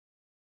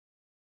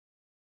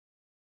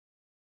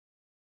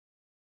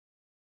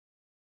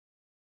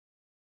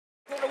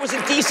It was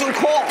a decent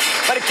call,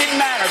 but it didn't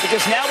matter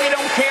because now we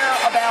don't care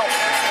about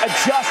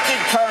adjusted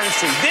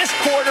currency. This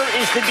quarter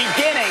is the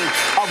beginning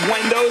of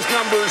when those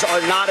numbers are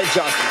not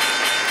adjusted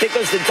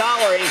because the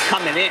dollar ain't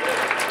coming in.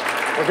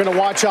 We're going to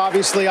watch,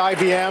 obviously,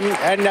 IBM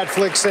and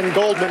Netflix and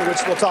Goldman, which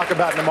we'll talk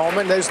about in a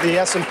moment. There's the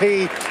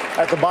S&P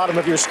at the bottom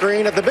of your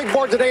screen. At the big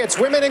board today, it's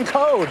Women in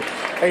Code,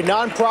 a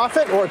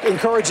nonprofit or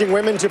encouraging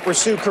women to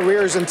pursue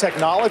careers in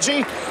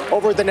technology.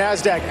 Over at the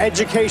NASDAQ,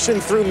 Education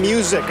Through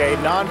Music, a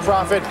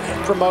nonprofit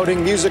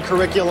promoting music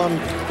curriculum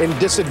in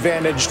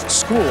disadvantaged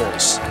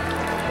schools.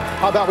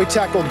 How about we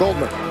tackle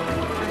Goldman?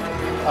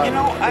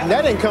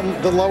 Net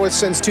income, the lowest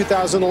since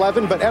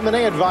 2011, but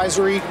M&A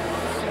advisory,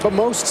 the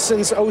most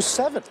since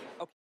 2007.